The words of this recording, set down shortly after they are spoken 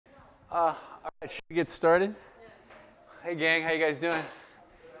All right, should we get started? Hey, gang, how you guys doing?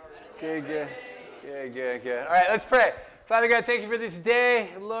 Good, good. Good, good, good. All right, let's pray. Father God, thank you for this day.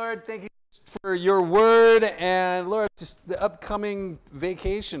 Lord, thank you for your word. And Lord, just the upcoming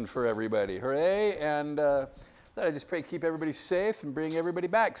vacation for everybody. Hooray. And Lord, I just pray keep everybody safe and bring everybody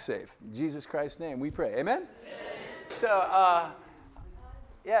back safe. In Jesus Christ's name we pray. Amen? Amen. So,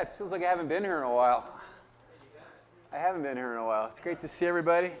 yeah, it feels like I haven't been here in a while. It's great to see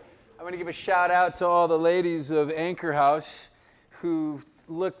everybody. I want to give a shout out to all the ladies of Anchor House who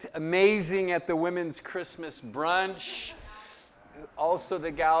looked amazing at the women's Christmas brunch. Also the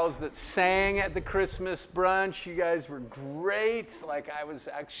gals that sang at the Christmas brunch. You guys were great. Like, I was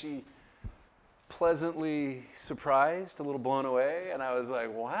actually pleasantly surprised, a little blown away. And I was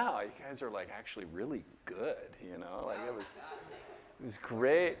like, wow, you guys are like actually really good, you know? Like it was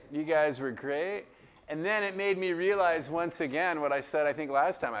great. You guys were great. And then it made me realize once again what I said, I think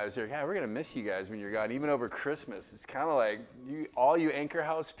last time I was here. Yeah, we're going to miss you guys when you're gone, even over Christmas. It's kind of like all you Anchor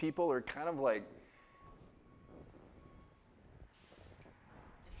House people are kind of like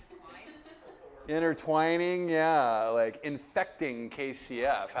intertwining, yeah, like infecting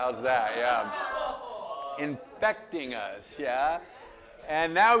KCF. How's that? Yeah. Infecting us, yeah.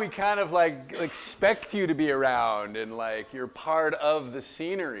 And now we kind of like expect you to be around and like you're part of the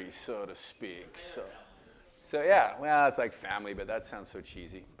scenery, so to speak. So yeah, well, it's like family, but that sounds so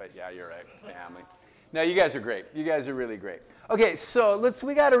cheesy. But yeah, you're right, family. No, you guys are great. You guys are really great. Okay, so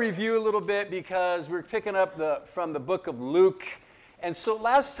we got to review a little bit because we're picking up from the book of Luke. And so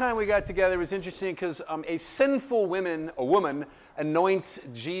last time we got together, it was interesting because a sinful woman anoints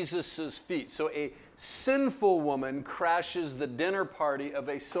Jesus' feet. So a sinful woman crashes the dinner party of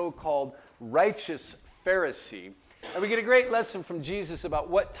a so-called righteous Pharisee. And we get a great lesson from Jesus about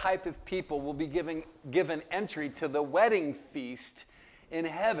what type of people will be given entry to the wedding feast in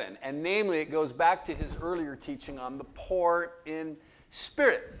heaven. And namely, it goes back to his earlier teaching on the poor in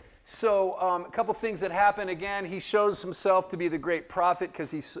spirit. So a couple things that happen. Again, he shows himself to be the great prophet because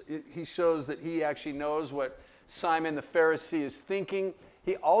he shows that he actually knows what Simon the Pharisee is thinking.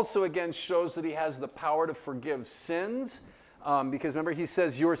 He also, again, shows that he has the power to forgive sins. Because remember, he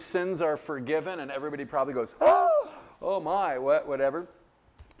says, your sins are forgiven, and everybody probably goes, oh my, whatever.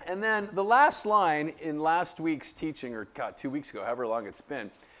 And then the last line in last week's teaching, or God, 2 weeks ago, however long it's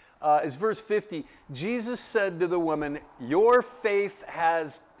been, is verse 50. Jesus said to the woman, your faith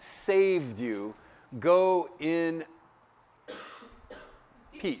has saved you. Go in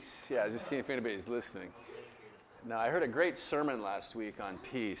peace. Yeah, just seeing if anybody's listening. Now, I heard a great sermon last week on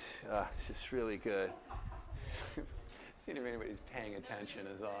peace. It's just really good. Seeing if anybody's paying attention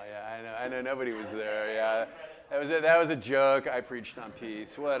is all. Yeah, I know nobody was there. Yeah, that was a joke. I preached on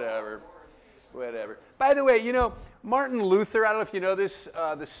peace. Whatever. By the way, you know, Martin Luther, I don't know if you know this,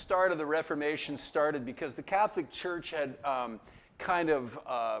 the start of the Reformation started because the Catholic Church had kind of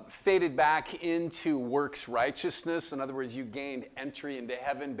faded back into works righteousness. In other words, you gained entry into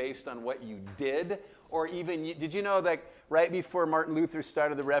heaven based on what you did. Or even, did you know that right before Martin Luther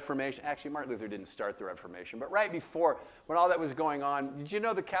started the Reformation, actually Martin Luther didn't start the Reformation, but right before, when all that was going on, did you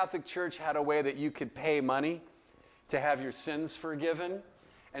know the Catholic Church had a way that you could pay money to have your sins forgiven?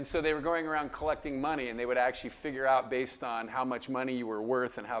 And so they were going around collecting money, and they would actually figure out based on how much money you were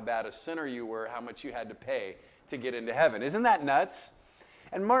worth and how bad a sinner you were, how much you had to pay to get into heaven. Isn't that nuts?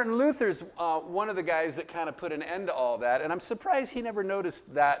 And Martin Luther's one of the guys that kind of put an end to all that. And I'm surprised he never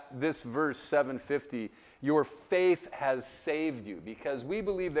noticed that this verse 750, your faith has saved you. Because we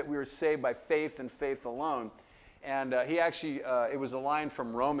believe that we were saved by faith and faith alone. And he actually, it was a line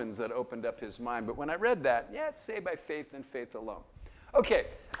from Romans that opened up his mind. But when I read that, yeah, it's saved by faith and faith alone. Okay,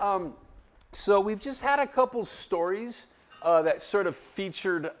 so we've just had a couple stories that sort of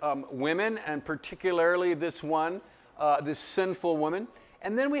featured women, and particularly this one, this sinful woman.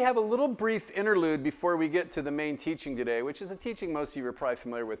 And then we have a little brief interlude before we get to the main teaching today, which is a teaching most of you are probably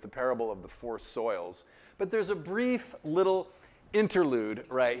familiar with, the parable of the four soils. But there's a brief little interlude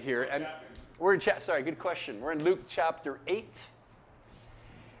right here. And we're in sorry, good question. We're in Luke chapter 8.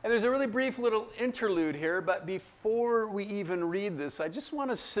 And there's a really brief little interlude here, but before we even read this, I just want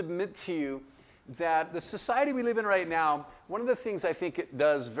to submit to you that the society we live in right now, one of the things I think it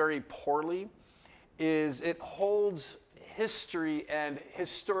does very poorly is it holds history and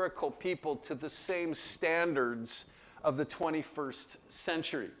historical people to the same standards of the 21st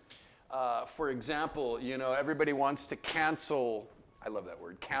century. For example, you know, everybody wants to cancel, I love that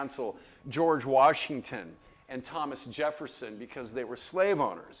word, cancel George Washington and Thomas Jefferson because they were slave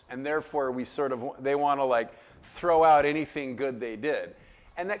owners, and therefore they want to like throw out anything good they did.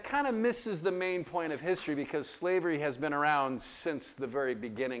 And that kind of misses the main point of history because slavery has been around since the very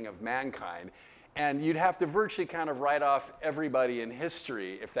beginning of mankind. And you'd have to virtually kind of write off everybody in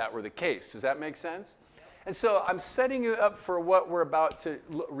history if that were the case. Does that make sense? And so I'm setting you up for what we're about to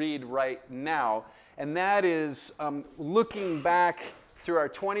read right now. And that is looking back through our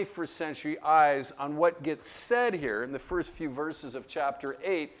 21st century eyes on what gets said here in the first few verses of chapter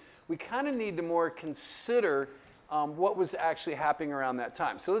 8. We kind of need to more consider what was actually happening around that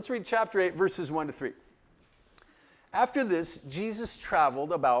time. So let's read chapter 8, verses 1 to 3. After this, Jesus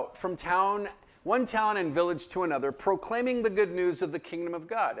traveled about from one town and village to another, proclaiming the good news of the kingdom of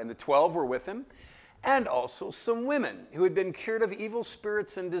God. And the 12 were with him, and also some women who had been cured of evil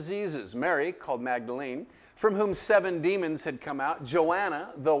spirits and diseases. Mary, called Magdalene, from whom 7 demons had come out, Joanna,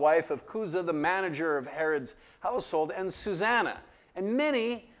 the wife of Chuza, the manager of Herod's household, and Susanna, and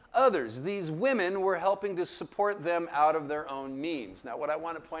many others. These women were helping to support them out of their own means. Now, what I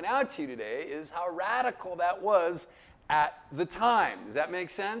want to point out to you today is how radical that was at the time. Does that make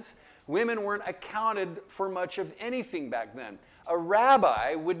sense? Women weren't accounted for much of anything back then. A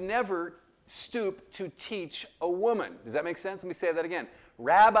rabbi would never stoop to teach a woman. Does that make sense? Let me say that again.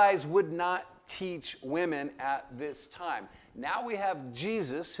 Rabbis would not teach women at this time. Now we have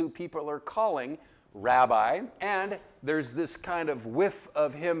Jesus, who people are calling rabbi, and there's this kind of whiff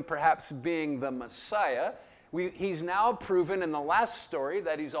of him perhaps being the Messiah. He's now proven in the last story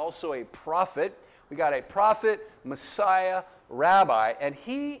that he's also a prophet. We got a prophet, Messiah, rabbi, and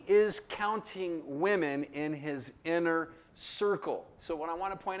he is counting women in his inner circle. So what I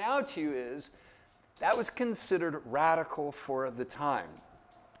want to point out to you is that was considered radical for the time.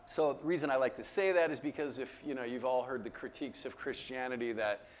 So the reason I like to say that is because if you've all heard the critiques of Christianity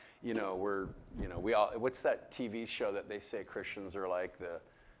that we all, what's that TV show that they say Christians are like,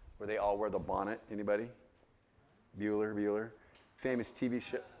 where they all wear the bonnet? Anybody? Bueller? Famous TV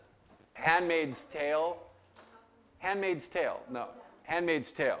show. Handmaid's Tale. Handmaid's Tale. No.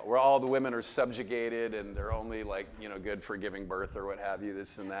 Handmaid's Tale, where all the women are subjugated and they're only good for giving birth or what have you,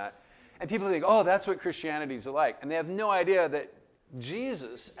 this and that. And people think, oh, that's what Christianity's like. And they have no idea that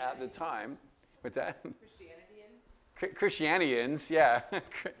Jesus at the time, what's that? Christianians, yeah,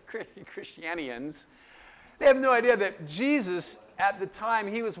 Christianians. They have no idea that Jesus, at the time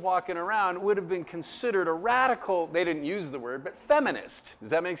he was walking around, would have been considered a radical, they didn't use the word, but feminist. Does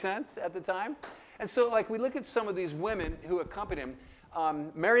that make sense at the time? And so, we look at some of these women who accompanied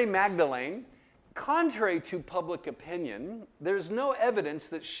him. Mary Magdalene, contrary to public opinion, there's no evidence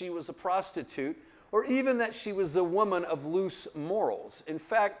that she was a prostitute or even that she was a woman of loose morals. In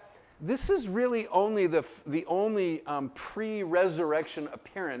fact, this is really only the only pre-resurrection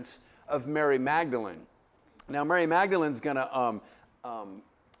appearance of Mary Magdalene. Now, Mary Magdalene's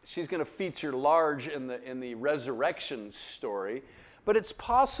she's gonna feature large in the resurrection story, but it's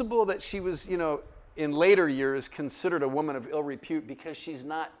possible that she was, in later years considered a woman of ill repute because she's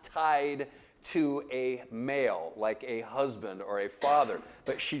not tied to a male, like a husband or a father,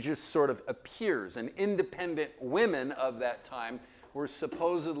 but she just sort of appears. And independent women of that time were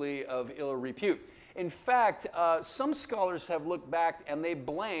supposedly of ill repute. In fact, some scholars have looked back and they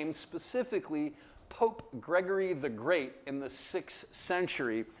blame specifically Pope Gregory the Great in the 6th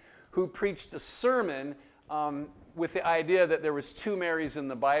century, who preached a sermon with the idea that there was 2 Marys in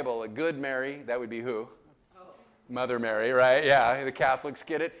the Bible, a good Mary, that would be who? Oh. Mother Mary, right? Yeah, the Catholics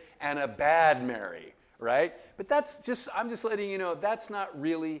get it, and a bad Mary, right? But I'm just letting you know, that's not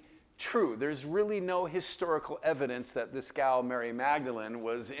really true. There's really no historical evidence that this gal, Mary Magdalene,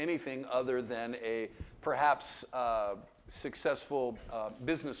 was anything other than a perhaps successful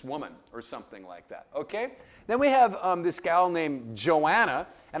businesswoman or something like that, okay? Then we have this gal named Joanna,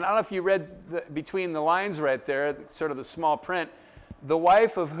 and I don't know if you read between the lines right there, sort of the small print, the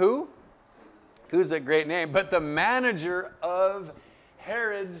wife of who? Who's a great name, but the manager of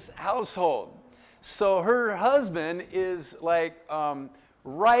Herod's household. So her husband is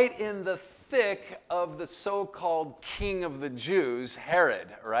right in the thick of the so-called king of the Jews, Herod,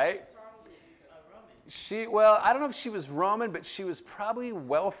 right? Well, I don't know if she was Roman, but she was probably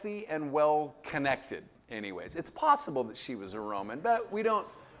wealthy and well-connected anyways. It's possible that she was a Roman, but we don't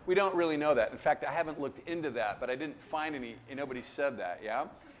really know that. In fact, I haven't looked into that, but I didn't find nobody said that, yeah?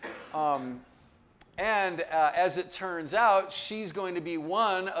 As it turns out, she's going to be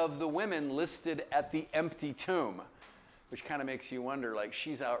one of the women listed at the empty tomb, which kind of makes you wonder,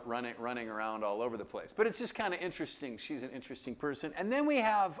 she's out running around all over the place. But it's just kind of interesting. She's an interesting person. And then we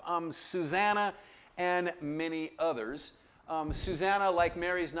have Susanna and many others. Susanna, like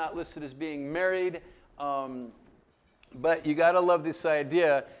Mary, is not listed as being married, but you got to love this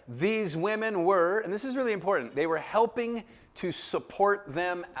idea. These women were, and this is really important, they were helping to support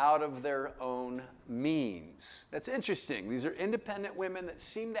them out of their own means. That's interesting. These are independent women that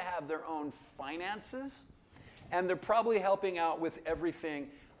seem to have their own finances, and they're probably helping out with everything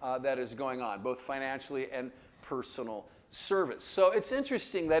that is going on, both financially and personal service. So it's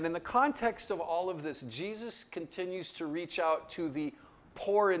interesting that in the context of all of this, Jesus continues to reach out to the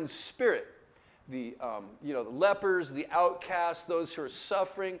poor in spirit, the lepers, the outcasts, those who are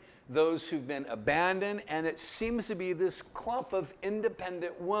suffering, those who've been abandoned, and it seems to be this clump of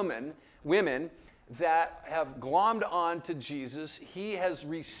independent women that have glommed on to Jesus. He has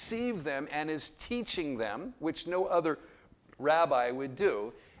received them and is teaching them, which no other rabbi would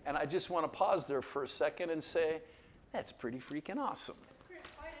do. And I just want to pause there for a second and say, that's pretty freaking awesome. It's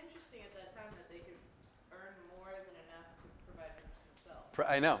quite interesting at that time that they could earn more than enough to provide for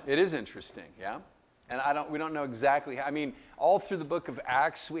themselves. I know, it is interesting, yeah? And we don't know exactly how. I mean, all through the book of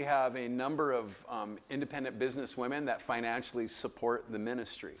Acts, we have a number of independent business women that financially support the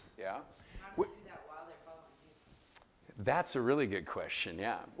ministry, yeah? How do they do that while they're following Jesus? That's a really good question,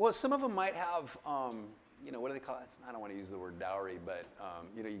 yeah. Well, some of them might have, what do they call it? I don't want to use the word dowry, but,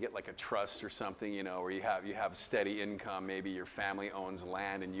 you get like a trust or something, where you have steady income. Maybe your family owns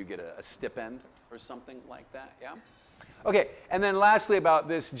land and you get a stipend or something like that, yeah? Okay, and then lastly about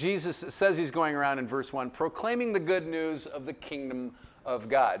this, Jesus says he's going around in verse 1, proclaiming the good news of the kingdom of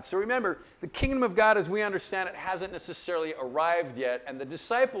God. So remember, the kingdom of God, as we understand it, hasn't necessarily arrived yet, and the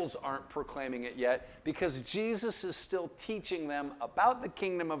disciples aren't proclaiming it yet because Jesus is still teaching them about the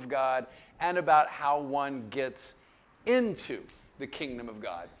kingdom of God and about how one gets into the kingdom of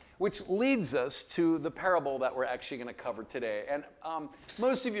God, which leads us to the parable that we're actually going to cover today. And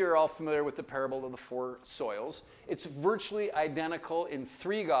most of you are all familiar with the parable of the 4 soils. It's virtually identical in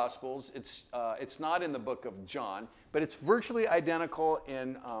 3 Gospels. It's not in the book of John, but it's virtually identical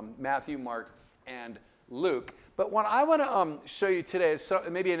in Matthew, Mark, and Luke. But what I want to show you today is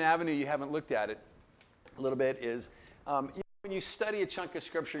maybe an avenue you haven't looked at it a little bit is when you study a chunk of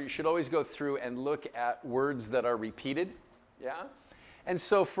Scripture, you should always go through and look at words that are repeated, yeah? And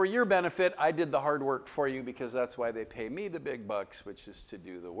so for your benefit, I did the hard work for you because that's why they pay me the big bucks, which is to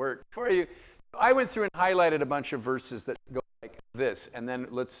do the work for you. I went through and highlighted a bunch of verses that go like this, and then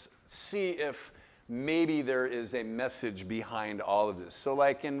let's see if maybe there is a message behind all of this. So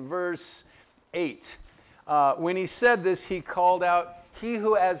like in verse 8, when he said this, he called out, "He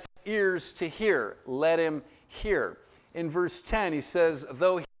who has ears to hear, let him hear." In verse 10, he says,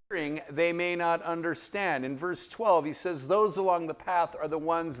 "Though hearing, they may not understand." In verse 12, he says, "Those along the path are the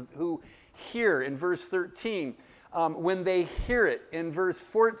ones who hear." In verse 13, when they hear it. In verse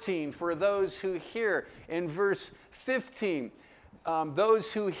 14, for those who hear. In verse 15,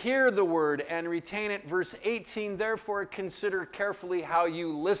 those who hear the word and retain it. Verse 18, therefore consider carefully how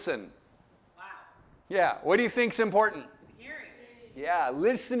you listen. Wow. Yeah, what do you think's important? Hearing. Yeah,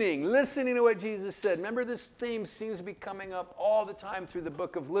 listening to what Jesus said. Remember, this theme seems to be coming up all the time through the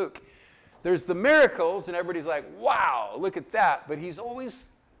book of Luke. There's the miracles, and everybody's like, wow, look at that. But he's always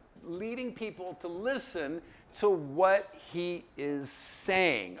leading people to listen to what he is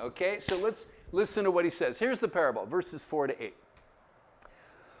saying, okay? So let's listen to what he says. Here's the parable, verses 4 to 8.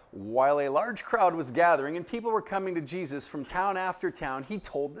 While a large crowd was gathering and people were coming to Jesus from town after town, he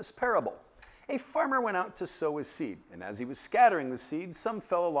told this parable. A farmer went out to sow his seed, and as he was scattering the seed, some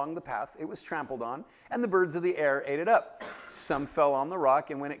fell along the path, it was trampled on, and the birds of the air ate it up. Some fell on the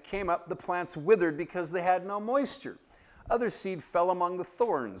rock, and when it came up, the plants withered because they had no moisture. Other seed fell among the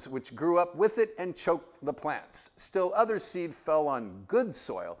thorns, which grew up with it and choked the plants. Still other seed fell on good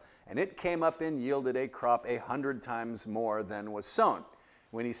soil, and it came up and yielded a crop 100 times more than was sown.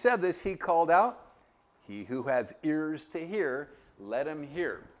 When he said this, he called out, "He who has ears to hear, let him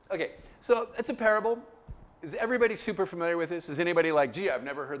hear." Okay, so it's a parable. Is everybody super familiar with this? Is anybody like, gee, I've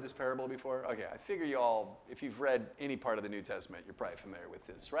never heard this parable before? Okay, I figure you all, if you've read any part of the New Testament, you're probably familiar with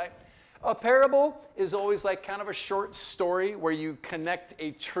this, right? A parable is always like kind of a short story where you connect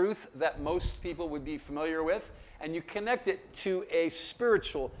a truth that most people would be familiar with, and you connect it to a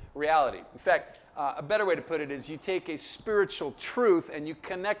spiritual reality. In fact, a better way to put it is you take a spiritual truth and you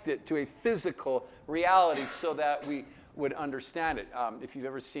connect it to a physical reality so that we would understand it. If you've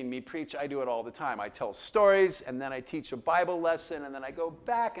ever seen me preach, I do it all the time. I tell stories, and then I teach a Bible lesson, and then I go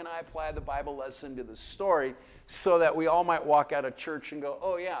back and I apply the Bible lesson to the story so that we all might walk out of church and go,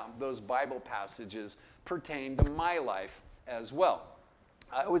 oh yeah, those Bible passages pertain to my life as well.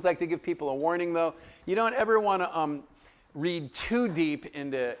 I always like to give people a warning, though. You don't ever want to read too deep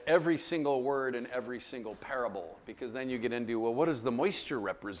into every single word in every single parable, because then you get into, well, what does the moisture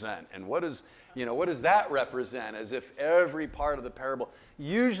represent? And what does that represent? As if every part of the parable,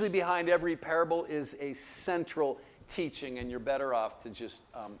 usually behind every parable is a central teaching, and you're better off to just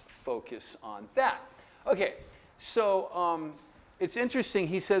focus on that. Okay, so it's interesting.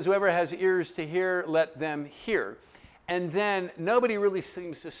 He says, whoever has ears to hear, let them hear. And then nobody really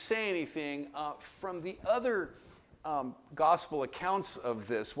seems to say anything. From the other gospel accounts of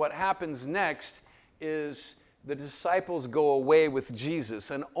this, what happens next is the disciples go away with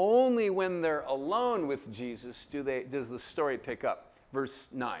Jesus, and only when they're alone with Jesus does the story pick up.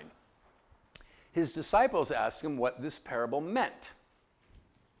 Verse 9. His disciples asked him what this parable meant.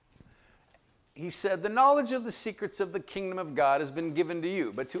 He said, the knowledge of the secrets of the kingdom of God has been given to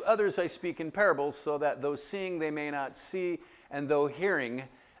you, but to others I speak in parables, so that though seeing they may not see, and though hearing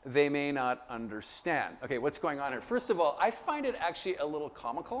they may not understand. Okay, what's going on here? First of all, I find it actually a little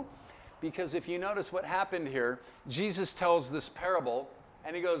comical, because if you notice what happened here, Jesus tells this parable,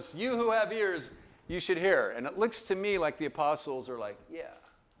 and he goes, you who have ears, you should hear. And it looks to me like the apostles are like,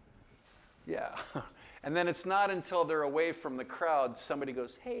 yeah. And then it's not until they're away from the crowd, somebody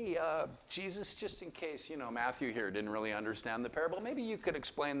goes, hey, Jesus, just in case, Matthew here didn't really understand the parable, maybe you could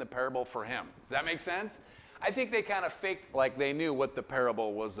explain the parable for him. Does that make sense? I think they kind of faked like they knew what the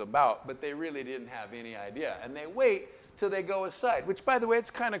parable was about, but they really didn't have any idea. And they wait till they go aside, which, by the way,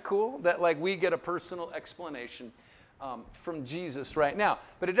 it's kind of cool that like we get a personal explanation from Jesus right now.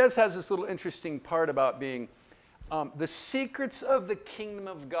 But it does have this little interesting part about being the secrets of the kingdom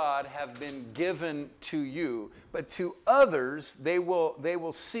of God have been given to you, but to others they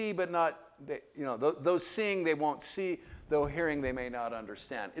will see, but not. Those seeing they won't see, though hearing they may not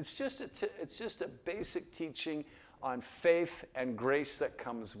understand. It's just a basic teaching on faith and grace that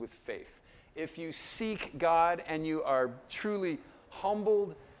comes with faith. If you seek God and you are truly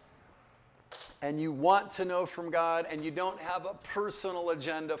humbled and you want to know from God and you don't have a personal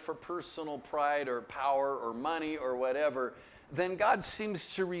agenda for personal pride or power or money or whatever, then God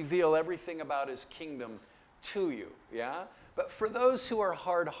seems to reveal everything about his kingdom to you, yeah? But for those who are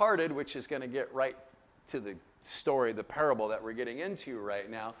hard-hearted, which is going to get right to the story, the parable that we're getting into right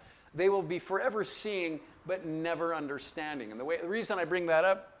now, they will be forever seeing but never understanding. And the reason I bring that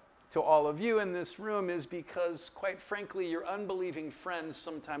up to all of you in this room is because, quite frankly, your unbelieving friends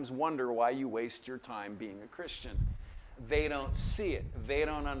sometimes wonder why you waste your time being a Christian. They don't see it. They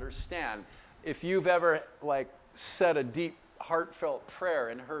don't understand. If you've ever said a deep, heartfelt prayer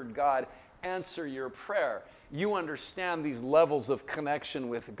and heard God answer your prayer, you understand these levels of connection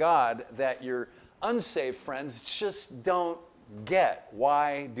with God that your unsaved friends just don't get.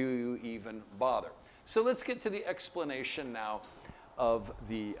 Why do you even bother? So let's get to the explanation now of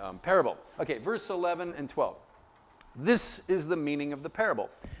the parable. Okay, verse 11 and 12. This is the meaning of the parable.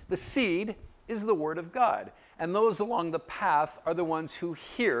 The seed is the word of God, and those along the path are the ones who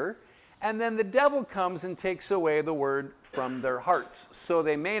hear, and then the devil comes and takes away the word from their hearts, so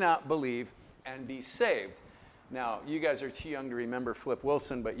they may not believe and be saved. Now, you guys are too young to remember Flip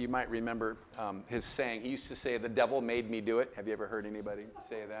Wilson, but you might remember his saying. He used to say, the devil made me do it. Have you ever heard anybody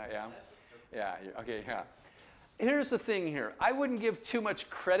say that? Yeah? Yeah, okay, yeah. Here's the thing here. I wouldn't give too much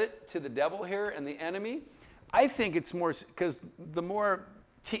credit to the devil here and the enemy. I think it's more, because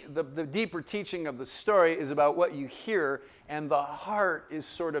the deeper teaching of the story is about what you hear, and the heart is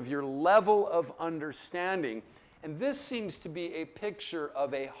sort of your level of understanding. And this seems to be a picture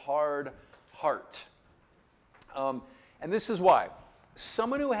of a hard heart. And this is why.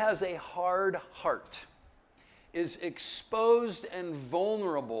 Someone who has a hard heart is exposed and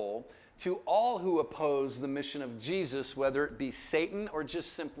vulnerable to all who oppose the mission of Jesus, whether it be Satan or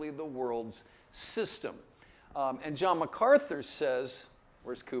just simply the world's system. And John MacArthur says,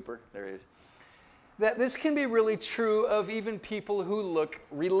 where's Cooper? There he is. That this can be really true of even people who look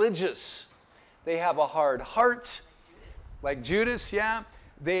religious. They have a hard heart, like Judas, yeah.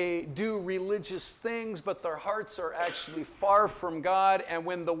 They do religious things, but their hearts are actually far from God. And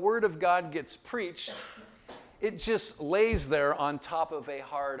when the Word of God gets preached, it just lays there on top of a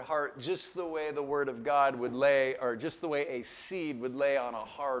hard heart, just the way the Word of God would lay, or just the way a seed would lay on a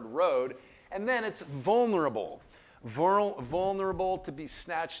hard road. And then it's vulnerable. Vulnerable to be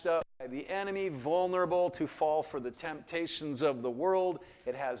snatched up by the enemy, vulnerable to fall for the temptations of the world.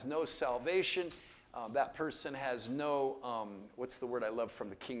 It has no salvation. That person has no, what's the word I love from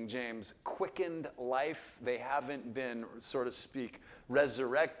the King James? Quickened life. They haven't been, so to speak,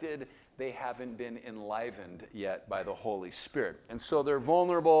 resurrected. They haven't been enlivened yet by the Holy Spirit. And so they're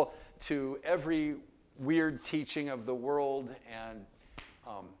vulnerable to every weird teaching of the world and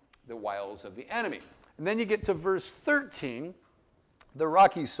the wiles of the enemy. And then you get to verse 13, the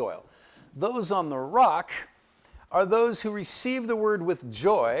rocky soil. Those on the rock are those who receive the word with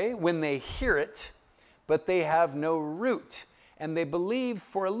joy when they hear it, but they have no root. and they believe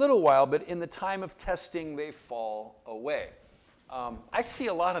for a little while, but in the time of testing, they fall away. I see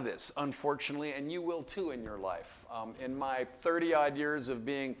a lot of this, unfortunately, and you will too in your life. In my 30-odd years of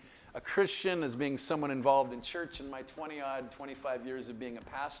being a Christian, as being someone involved in church, and my 20-odd, 25 years of being a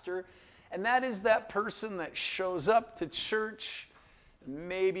pastor, and that is that person that shows up to church.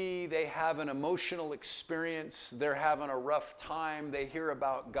 Maybe they have an emotional experience, they're having a rough time, they hear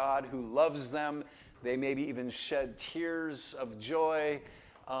about God who loves them, they maybe even shed tears of joy,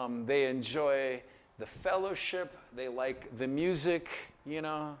 they enjoy the fellowship, they like the music, you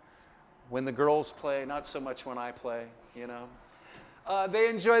know, when the girls play, not so much when I play, you know. They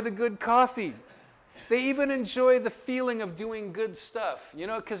enjoy the good coffee. They even enjoy the feeling of doing good stuff, you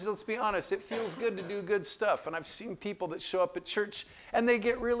know, because let's be honest, it feels good to do good stuff. And I've seen people that show up at church and they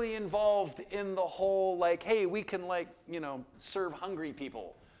get really involved in the whole, like, hey, we can, like, you know, serve hungry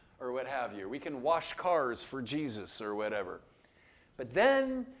people or what have you. We can wash cars for Jesus or whatever. But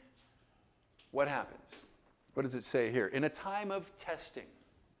then what happens? What does it say here? In a time of testing,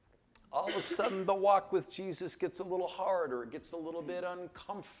 all of a sudden the walk with Jesus gets a little hard, or it gets a little bit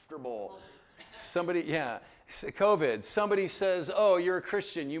uncomfortable. Somebody, yeah, COVID, somebody says, oh, you're a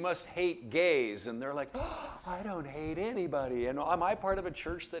Christian, you must hate gays. And they're like, oh, I don't hate anybody. And am I part of a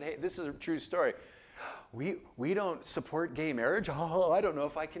church that hates? This is a true story. We don't support gay marriage. Oh, I don't know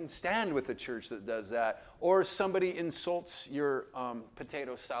if I can stand with a church that does that. Or somebody insults your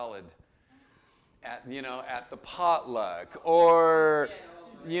potato salad at the potluck. Or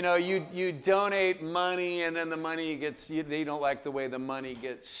you donate money and then the money gets, they don't like the way the money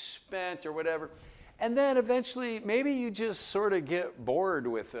gets spent or whatever. And then eventually maybe you just sort of get bored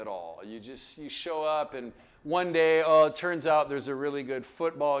with it all. You show up and one day, oh, it turns out there's a really good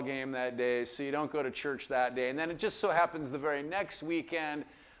football game that day, so you don't go to church that day. And then it just so happens the very next weekend,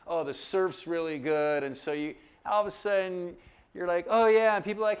 oh, the surf's really good. And so you all of a sudden you're like, oh yeah, and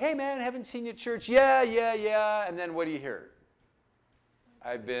people are like, hey man, haven't seen you at church. Yeah. And then what do you hear?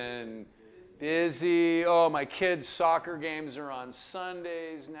 I've been busy. Oh, my kids' soccer games are on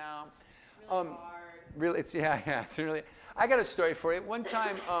Sundays now. Really hard. Really, it's really. I got a story for you. One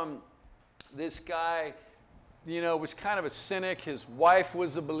time, this guy, was kind of a cynic. His wife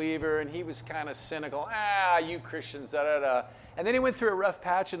was a believer, and he was kind of cynical. You Christians, da-da-da. And then he went through a rough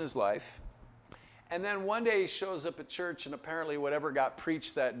patch in his life. And then one day he shows up at church, and apparently whatever got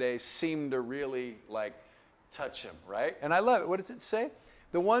preached that day seemed to really, touch him, right? And I love it. What does it say?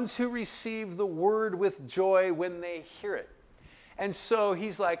 The ones who receive the word with joy when they hear it. And so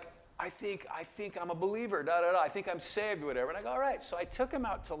he's like, I think I'm a believer, da-da-da. I think I'm saved, whatever. And I go, all right. So I took him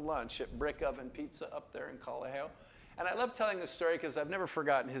out to lunch at Brick Oven Pizza up there in Callahale. And I love telling this story because I've never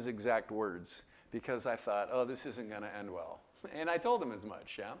forgotten his exact words, because I thought, oh, this isn't going to end well. And I told him as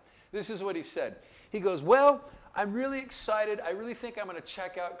much, yeah? This is what he said. He goes, well, I'm really excited. I really think I'm going to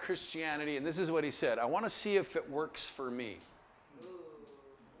check out Christianity. And this is what he said. I want to see if it works for me.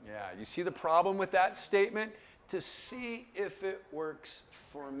 Yeah, you see the problem with that statement? To see if it works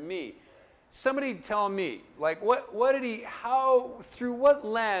for me. Somebody tell me, through what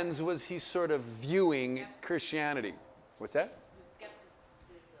lens was he sort of viewing Christianity? What's that?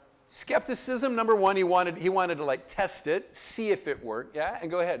 Skepticism, number one, he wanted to test it, see if it worked. Yeah,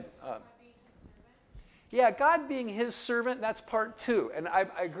 and go ahead. Yeah, God being his servant, that's part two. And I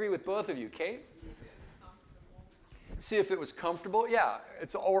agree with both of you. Kate? See if it was comfortable. Yeah,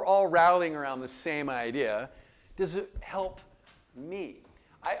 we're all rallying around the same idea. Does it help me?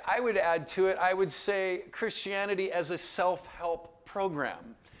 I would add to it, I would say Christianity as a self-help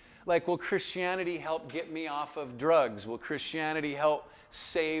program. Will Christianity help get me off of drugs? Will Christianity help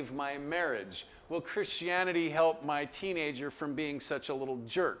save my marriage? Will Christianity help my teenager from being such a little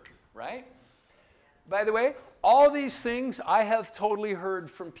jerk, right? By the way, all these things I have totally heard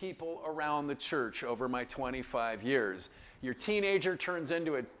from people around the church over my 25 years. Your teenager turns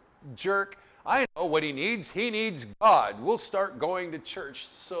into a jerk. I know what he needs. He needs God. We'll start going to church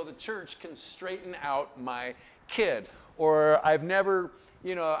so the church can straighten out my kid. Or I've never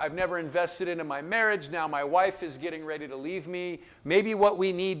invested into my marriage. Now my wife is getting ready to leave me. Maybe what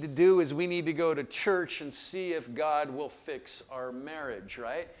we need to do is we need to go to church and see if God will fix our marriage,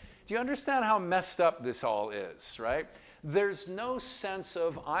 right? Do you understand how messed up this all is, right? There's no sense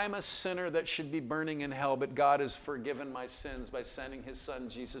of I'm a sinner that should be burning in hell, but God has forgiven my sins by sending his son,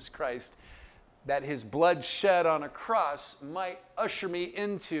 Jesus Christ, that his blood shed on a cross might usher me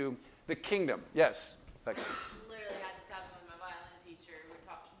into the kingdom. Yes? Literally had this happen with my violin teacher. We're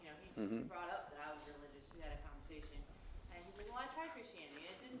talking, he brought up that I was religious. We had a conversation. And he said, well, I tried Christianity,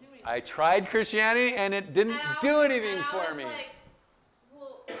 and it didn't do anything. I tried Christianity, and it didn't do anything for me. I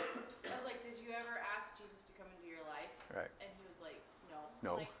was like, did you ever ask Jesus to come into your life? Right. And he was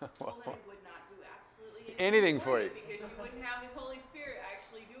Well, then it would not do absolutely Anything for you. because you wouldn't have this Holy Spirit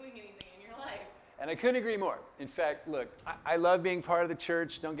actually doing anything in your life. And I couldn't agree more. In fact, look, I love being part of the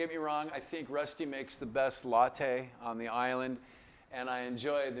church. Don't get me wrong. I think Rusty makes the best latte on the island, and I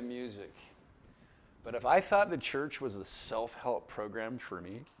enjoy the music. But if I thought the church was a self-help program for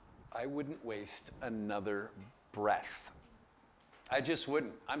me, I wouldn't waste another breath. I just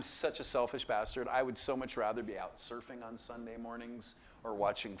wouldn't. I'm such a selfish bastard. I would so much rather be out surfing on Sunday mornings or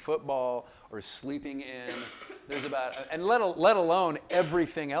watching football or sleeping in. And let alone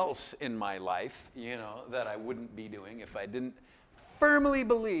everything else in my life, that I wouldn't be doing if I didn't firmly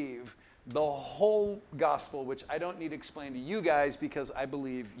believe the whole gospel, which I don't need to explain to you guys because I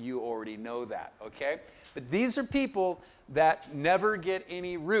believe you already know that, okay? But these are people that never get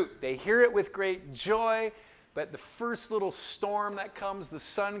any root. They hear it with great joy, but the first little storm that comes, the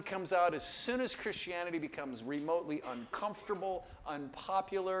sun comes out as soon as Christianity becomes remotely uncomfortable,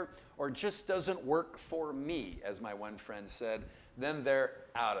 unpopular, or just doesn't work for me, as my one friend said, then they're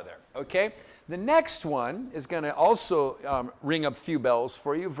out of there, okay? The next one is going to also ring a few bells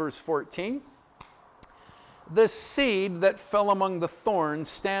for you, verse 14. The seed that fell among the thorns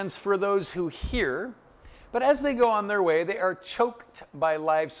stands for those who hear, but as they go on their way, they are choked by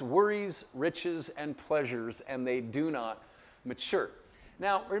life's worries, riches, and pleasures, and they do not mature.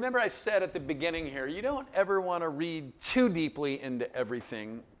 Now, remember I said at the beginning here, you don't ever want to read too deeply into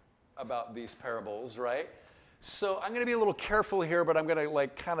everything about these parables, right? So I'm going to be a little careful here, but I'm going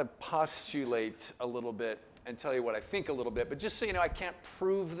to kind of postulate a little bit and tell you what I think a little bit. But just so you know, I can't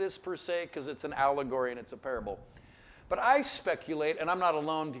prove this per se because it's an allegory and it's a parable. But I speculate, and I'm not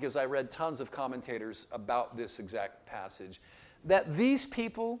alone because I read tons of commentators about this exact passage, that these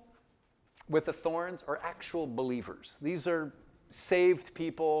people with the thorns are actual believers. These are saved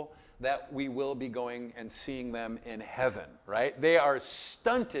people that we will be going and seeing them in heaven, right? They are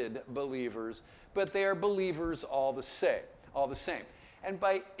stunted believers, but they are believers all the same. And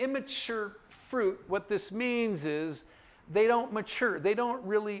by immature fruit, what this means is they don't mature. They don't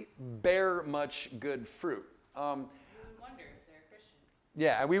really bear much good fruit.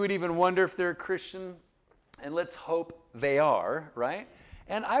 Yeah, we would even wonder if they're a Christian, and let's hope they are, right?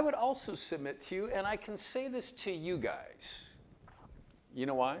 And I would also submit to you, and I can say this to you guys. You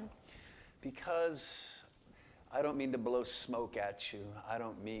know why? Because I don't mean to blow smoke at you. I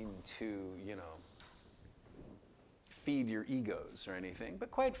don't mean to, feed your egos or anything. But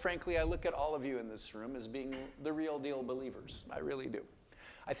quite frankly, I look at all of you in this room as being the real deal believers. I really do.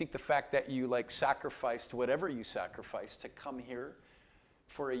 I think the fact that you sacrificed whatever you sacrificed to come here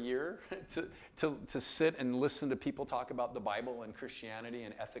for a year to sit and listen to people talk about the Bible and Christianity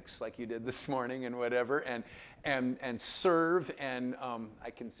and ethics like you did this morning and whatever, and serve, and I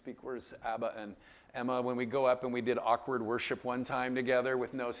can speak, where's Abba and Emma, when we go up and we did awkward worship one time together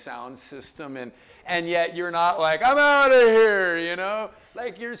with no sound system, and yet you're not like, I'm out of here,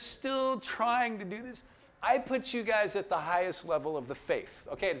 you're still trying to do this. I put you guys at the highest level of the faith.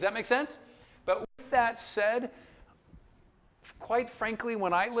 Okay, does that make sense? But with that said, quite frankly,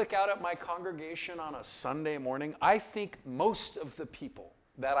 when I look out at my congregation on a Sunday morning, I think most of the people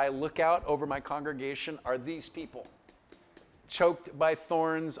that I look out over my congregation are these people. Choked by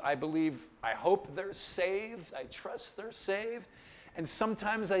thorns, I hope they're saved. I trust they're saved. And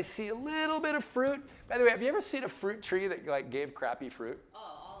sometimes I see a little bit of fruit. By the way, have you ever seen a fruit tree that gave crappy fruit?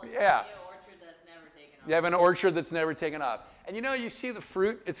 Oh, yeah. Orchard that's never taken off. You have an orchard that's never taken off. And you see the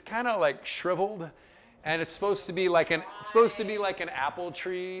fruit, it's kind of shriveled. And it's supposed to be like an apple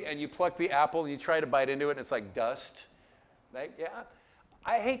tree, and you pluck the apple and you try to bite into it and it's like dust.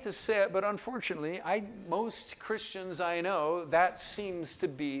 I hate to say it, but unfortunately, most Christians I know, that seems to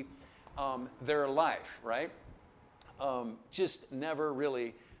be their life, right? Just never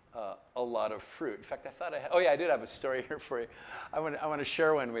really a lot of fruit. In fact, I did have a story here for you. I want to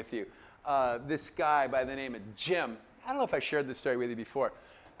share one with you. This guy by the name of Jim, I don't know if I shared this story with you before,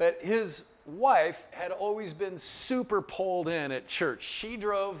 but his wife had always been super pulled in at church. She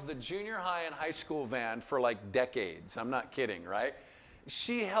drove the junior high and high school van for decades. I'm not kidding, right?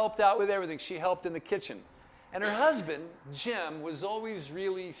 She helped out with everything. She helped in the kitchen. And her husband, Jim, was always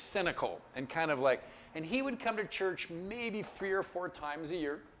really cynical and and he would come to church maybe 3 or 4 times a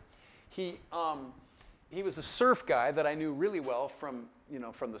year. He was a surf guy that I knew really well from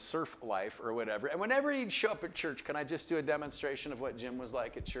the surf life or whatever. And whenever he'd show up at church, can I just do a demonstration of what Jim was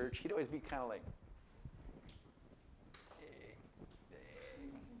like at church? He'd always be kind of like,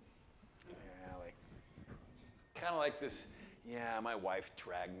 kind of like this, yeah, my wife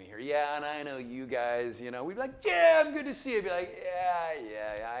dragged me here. Yeah, and I know you guys, We'd be like, Jim, good to see you. He'd be like,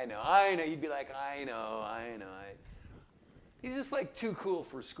 yeah, I know. He'd be like, I know. He's just like too cool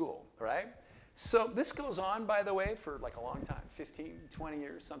for school, right? So this goes on, by the way, for like a long time, 15, 20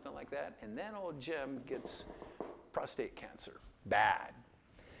 years, something like that. And then old Jim gets prostate cancer, bad.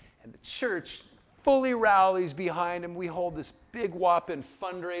 And the church fully rallies behind him. We hold this big whopping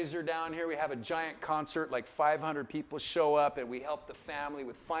fundraiser down here. We have a giant concert, like 500 people show up, and we help the family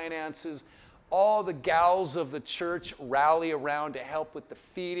with finances. All the gals of the church rally around to help with the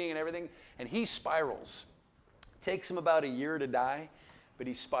feeding and everything. And he spirals. Takes him about a year to die, but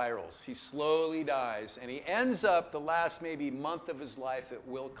he spirals. He slowly dies, and he ends up the last maybe month of his life at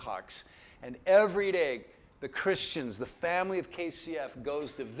Wilcox. And every day, the Christians, the family of KCF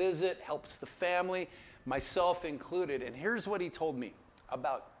goes to visit, helps the family, myself included. And here's what he told me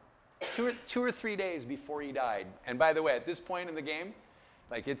about two or 3 days before he died. And by the way, at this point in the game,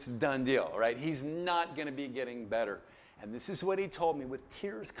 like it's a done deal, right? He's not going to be getting better. And this is what he told me with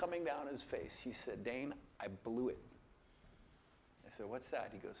tears coming down his face. He said, Dain, I blew it. I said, what's that?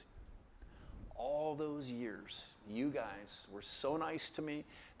 He goes, all those years, you guys were so nice to me.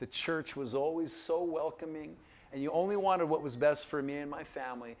 The church was always so welcoming, and you only wanted what was best for me and my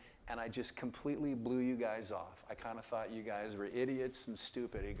family, and I just completely blew you guys off. I kind of thought you guys were idiots and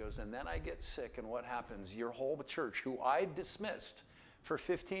stupid. He goes, and then I get sick, and what happens? Your whole church, who I dismissed for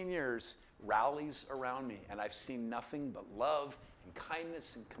 15 years, rallies around me, and I've seen nothing but love and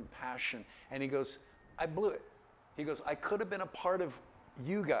kindness and compassion. And he goes, I blew it. He goes, I could have been a part of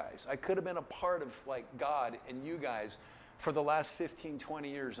you guys. I could have been a part of like God and you guys for the last 15, 20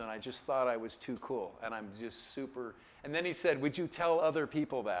 years, and I just thought I was too cool, and I'm just super. And then he said, would you tell other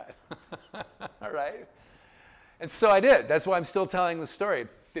people that? All right? And so I did. That's why I'm still telling the story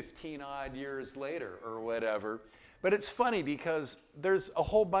 15 odd years later or whatever. But it's funny because there's a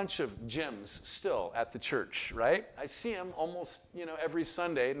whole bunch of Jims still at the church, right? I see them almost, every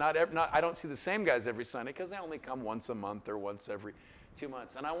Sunday. I don't see the same guys every Sunday because they only come once a month or once every 2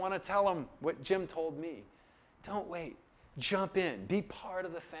 months. And I want to tell them what Jim told me. Don't wait. Jump in. Be part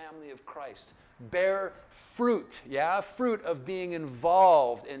of the family of Christ. Bear fruit, fruit of being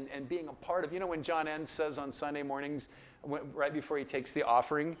involved and being a part of. When John N. says on Sunday mornings, right before he takes the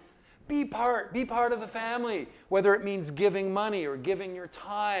offering, be part of the family, whether it means giving money or giving your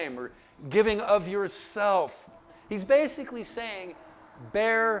time or giving of yourself. He's basically saying,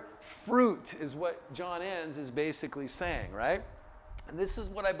 bear fruit is what John N. is basically saying, right? And this is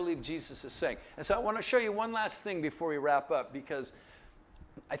what I believe Jesus is saying. And so I want to show you one last thing before we wrap up, because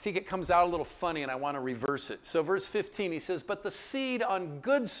I think it comes out a little funny and I want to reverse it. So verse 15, he says, but the seed on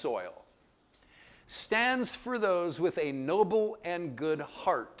good soil stands for those with a noble and good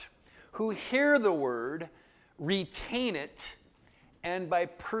heart, who hear the word, retain it, and by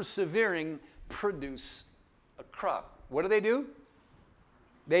persevering produce a crop. What do?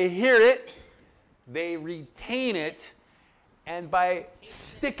 They hear it, they retain it, and by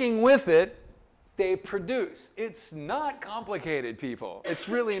sticking with it, they produce. It's not complicated, people. It's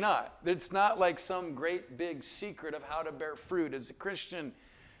really not. It's not like some great big secret of how to bear fruit as a Christian.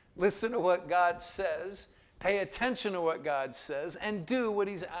 Listen to what God says, pay attention to what God says, and do what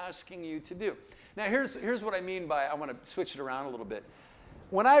he's asking you to do. Now, here's what I mean by, I want to switch it around a little bit.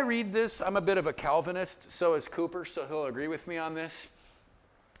 When I read this, I'm a bit of a Calvinist, so is Cooper, so he'll agree with me on this.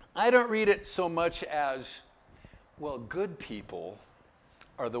 I don't read it so much as, well, good people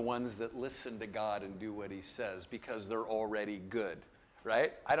are the ones that listen to God and do what he says because they're already good,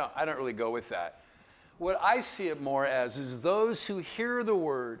 right? I don't really go with that. What I see it more as is those who hear the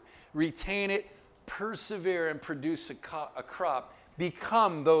word, retain it, persevere, and produce a crop,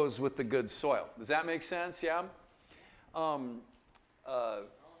 become those with the good soil. Does that make sense? Yeah?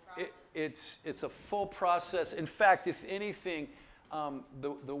 It's a full process. In fact, if anything,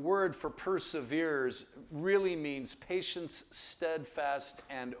 the word for perseveres really means patience, steadfast,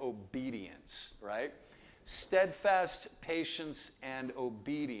 and obedience, right? Steadfast, patience, and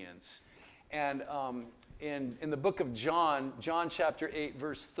obedience. And in the book of John chapter 8,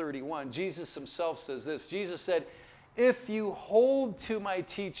 verse 31, Jesus himself says this. Jesus said, if you hold to my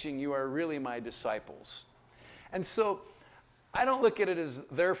teaching, you are really my disciples. And so I don't look at it as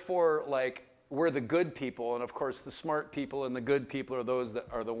therefore like we're the good people, and of course the smart people and the good people are those that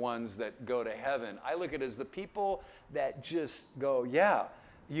are the ones that go to heaven. I look at it as the people that just go, yeah,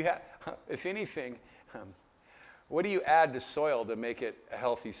 if anything, what do you add to soil to make it a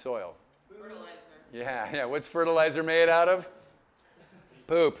healthy soil? Fertilizer. Yeah. What's fertilizer made out of?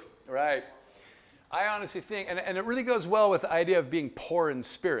 Poop, right. I honestly think, and it really goes well with the idea of being poor in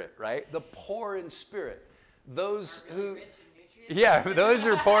spirit, right? The poor in spirit. Those who, those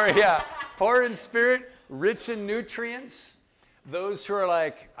are poor, poor in spirit, rich in nutrients. Those who are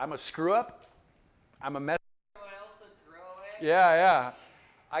like, I'm a screw up, I'm a mess. Yeah.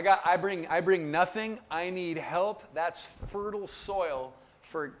 I bring nothing. I need help. That's fertile soil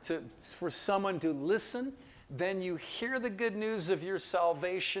for someone to listen. Then you hear the good news of your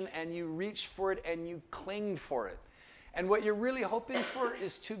salvation and you reach for it and you cling for it. And what you're really hoping for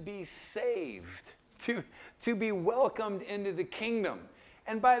is to be saved, to be welcomed into the kingdom.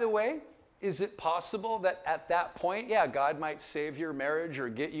 And by the way, is it possible that at that point, yeah, God might save your marriage or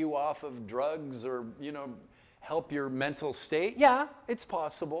get you off of drugs or, help your mental state? Yeah, it's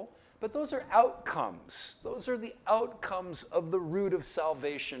possible. But those are outcomes. Those are the outcomes of the root of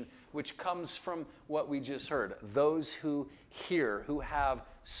salvation, which comes from what we just heard. Those who hear, who have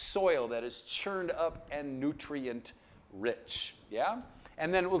soil that is churned up and nutrient rich. Yeah?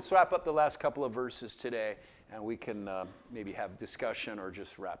 And then let's wrap up the last couple of verses today, and we can maybe have discussion or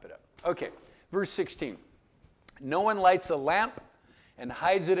just wrap it up. Okay, verse 16. No one lights a lamp and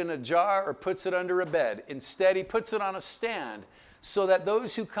hides it in a jar or puts it under a bed. Instead, he puts it on a stand so that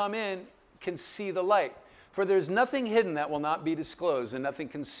those who come in can see the light. For there's nothing hidden that will not be disclosed, and nothing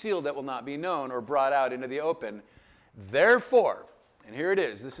concealed that will not be known or brought out into the open. Therefore, and here it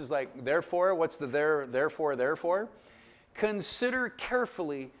is. This is like, therefore, what's the therefore? Consider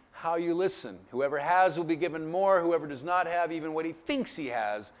carefully how you listen. Whoever has will be given more. Whoever does not have, even what he thinks he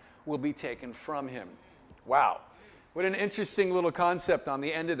has, will be taken from him. Wow. What an interesting little concept on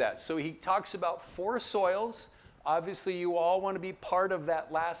the end of that. So he talks about 4 soils. Obviously, you all want to be part of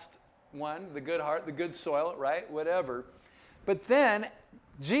that last one, the good heart, the good soil, right? Whatever. But then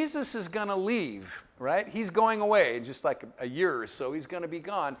Jesus is going to leave, right? He's going away, just like a year or so. He's going to be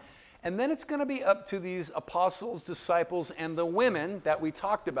gone. And then it's going to be up to these apostles, disciples, and the women that we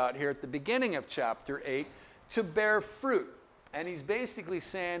talked about here at the beginning of chapter 8 to bear fruit. And he's basically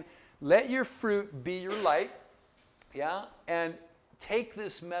saying, let your fruit be your light, yeah? And take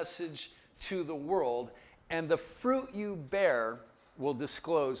this message to the world, and the fruit you bear will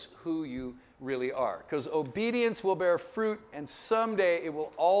disclose who you really are. Because obedience will bear fruit, and someday it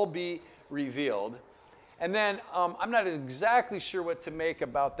will all be revealed. And then I'm not exactly sure what to make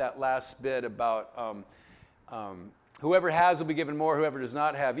about that last bit about whoever has will be given more, whoever does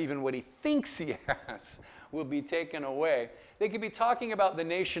not have, even what he thinks he has will be taken away. They could be talking about the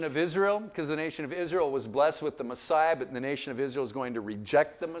nation of Israel, because the nation of Israel was blessed with the Messiah, but the nation of Israel is going to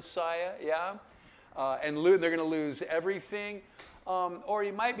reject the Messiah, yeah? And they're going to lose everything. Or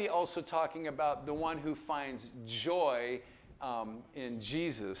he might be also talking about the one who finds joy in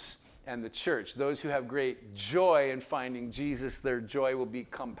Jesus and the church. Those who have great joy in finding Jesus, their joy will be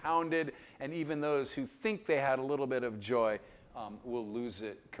compounded, and even those who think they had a little bit of joy will lose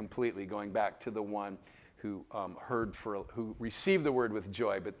it completely, going back to the one who who received the word with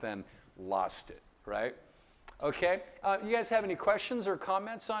joy, but then lost it, right? Okay, you guys have any questions or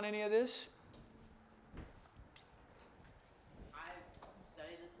comments on any of this? I've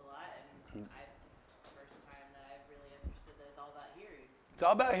studied this a lot, and it's the first time that I've really understood that it's all about hearing. It's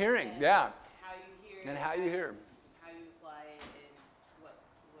all about hearing, And yeah. How you hear. And how you hear. How you apply it, and what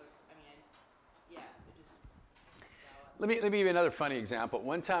I mean, yeah, it just. Let me give you another funny example.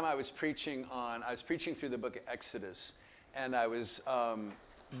 One time I was preaching through the book of Exodus, and I was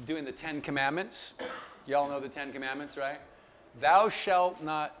doing the 10 Commandments. Y'all know the 10 Commandments, right? Thou shalt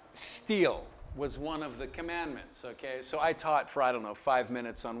not steal was one of the commandments, okay? So I taught for, 5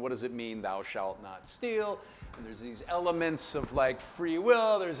 minutes on what does it mean, thou shalt not steal. And there's these elements of like free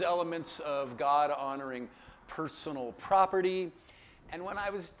will. There's elements of God honoring personal property. And when I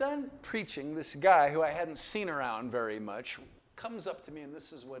was done preaching, this guy who I hadn't seen around very much comes up to me, and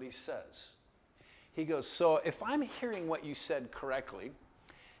this is what he says. He goes, so if I'm hearing what you said correctly,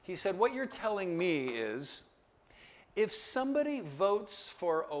 he said, what you're telling me is, if somebody votes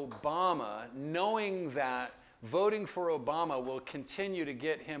for Obama, knowing that voting for Obama will continue to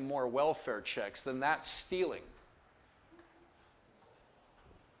get him more welfare checks, then that's stealing.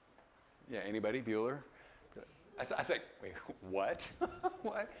 Yeah, anybody? Bueller? I was like, wait, what?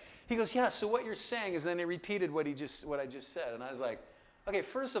 What? He goes, yeah, so what you're saying is, then he repeated what I just said. And I was like, okay,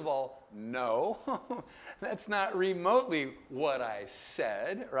 first of all, no, that's not remotely what I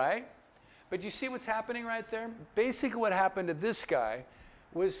said, right? But you see what's happening right there? Basically what happened to this guy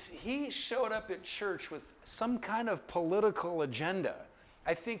was he showed up at church with some kind of political agenda.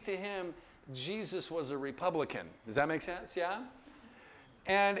 I think to him, Jesus was a Republican. Does that make sense? Yeah?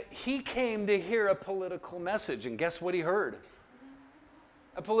 And he came to hear a political message, and guess what he heard?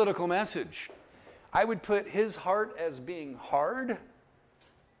 A political message. I would put his heart as being hard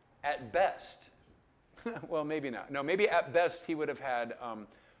at best. Well, maybe not. No, maybe at best he would have had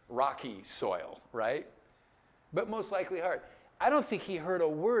rocky soil, right? But most likely hard. I don't think he heard a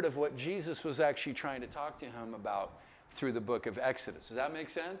word of what Jesus was actually trying to talk to him about through the book of Exodus. Does that make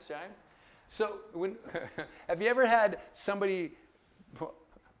sense, right? So have you ever had somebody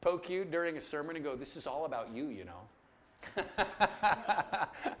poke you during a sermon and go, this is all about you, you know?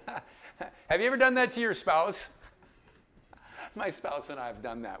 Have you ever done that to your spouse? My spouse and I have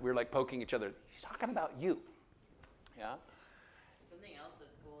done that. We're like poking each other. He's talking about you. Yeah? Something else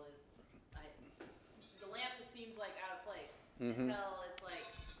that's cool is the lamp seems like out of place Mm-hmm. until it's like,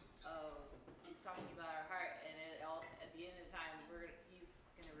 oh, he's talking about our heart, and at the end of the time, he's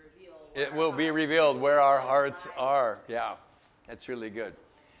going to reveal. It will be revealed where our hearts are. Yeah, that's really good.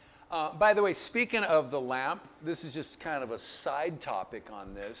 By the way, speaking of the lamp, this is just kind of a side topic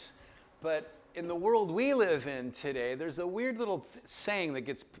on this, but in the world we live in today, there's a weird little saying that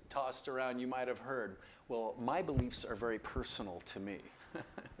gets tossed around you might have heard. Well, my beliefs are very personal to me.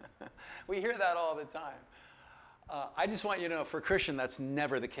 We hear that all the time. I just want you to know, for a Christian, that's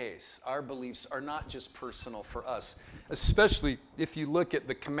never the case. Our beliefs are not just personal for us, especially if you look at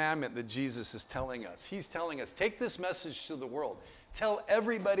the commandment that Jesus is telling us. He's telling us, take this message to the world. Tell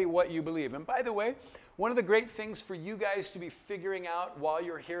everybody what you believe. And by the way, one of the great things for you guys to be figuring out while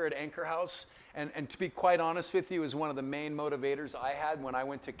you're here at Anchor House, and to be quite honest with you, is one of the main motivators I had when I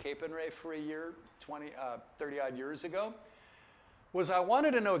went to Cape and Ray for a year, 30-odd years ago, was I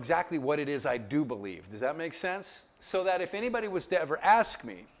wanted to know exactly what it is I do believe. Does that make sense? So that if anybody was to ever ask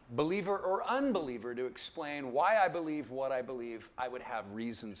me, believer or unbeliever, to explain why I believe what I believe, I would have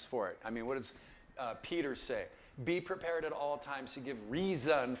reasons for it. I mean, what does Peter say? Be prepared at all times to give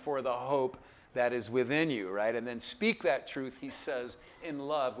reason for the hope that is within you, right? And then speak that truth, he says, in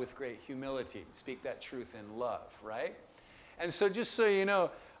love with great humility. Speak that truth in love, right? And so just so you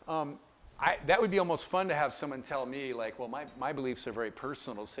know, that would be almost fun to have someone tell me, like, well, my beliefs are very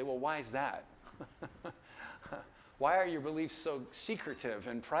personal. Say, well, why is that? Why are your beliefs so secretive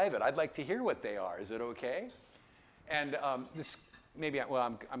and private? I'd like to hear what they are. Is it okay? And this, maybe,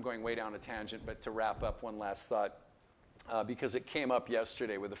 I'm going way down a tangent, but to wrap up, one last thought, because it came up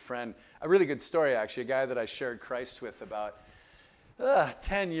yesterday with a friend. A really good story, actually. A guy that I shared Christ with about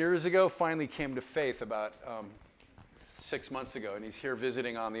 10 years ago finally came to faith about 6 months ago, and he's here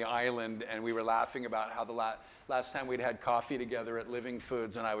visiting on the island, and we were laughing about how the last time we'd had coffee together at Living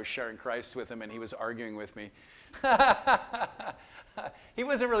Foods, and I was sharing Christ with him, and he was arguing with me. He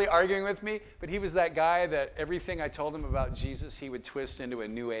wasn't really arguing with me, but he was that guy that everything I told him about Jesus, he would twist into a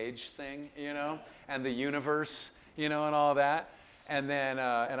New Age thing, you know, and the universe, you know, and all that. And then,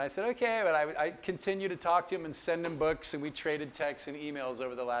 and I said, okay, but I continued to talk to him and send him books, and we traded texts and emails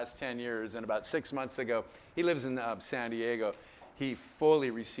over the last 10 years. And about 6 months ago, he lives in San Diego. He fully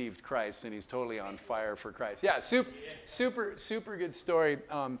received Christ, and he's totally on fire for Christ. Yeah, super good story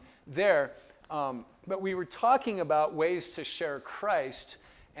there. But we were talking about ways to share Christ.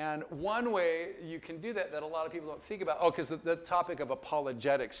 And one way you can do that a lot of people don't think about, because the topic of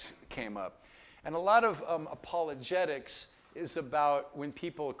apologetics came up. And a lot of apologetics is about when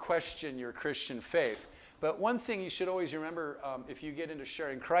people question your Christian faith. But one thing you should always remember if you get into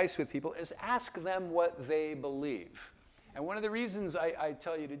sharing Christ with people is ask them what they believe. And one of the reasons I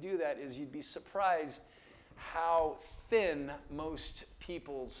tell you to do that is you'd be surprised how thin most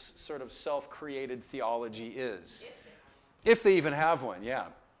people's sort of self-created theology is. If they even have one, yeah.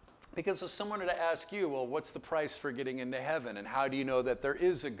 Because if someone were to ask you, well, what's the price for getting into heaven? And how do you know that there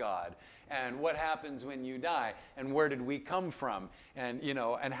is a God? And what happens when you die? And where did we come from? And, you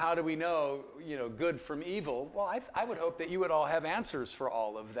know, and how do we know, you know, good from evil? Well, I would hope that you would all have answers for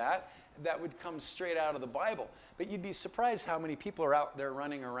all of that. That would come straight out of the Bible. But you'd be surprised how many people are out there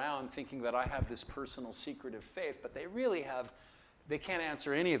running around thinking that I have this personal secretive faith, but they really have, they can't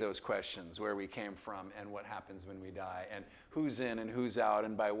answer any of those questions, where we came from and what happens when we die and who's in and who's out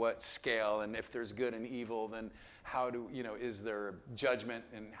and by what scale, and if there's good and evil, then how do, you know, is there judgment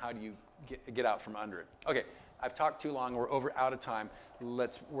and how do you get out from under it? Okay, I've talked too long. We're out of time.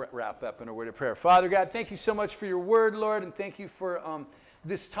 Let's wrap up in a word of prayer. Father God, thank you so much for your word, Lord, and thank you for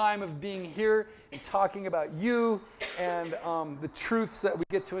this time of being here and talking about you and the truths that we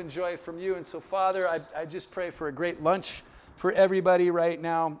get to enjoy from you. And so, Father, I just pray for a great lunch for everybody right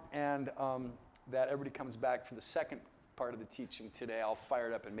now, and that everybody comes back for the second part of the teaching today, all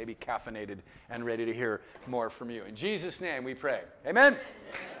fired up and maybe caffeinated and ready to hear more from you. In Jesus' name we pray. Amen.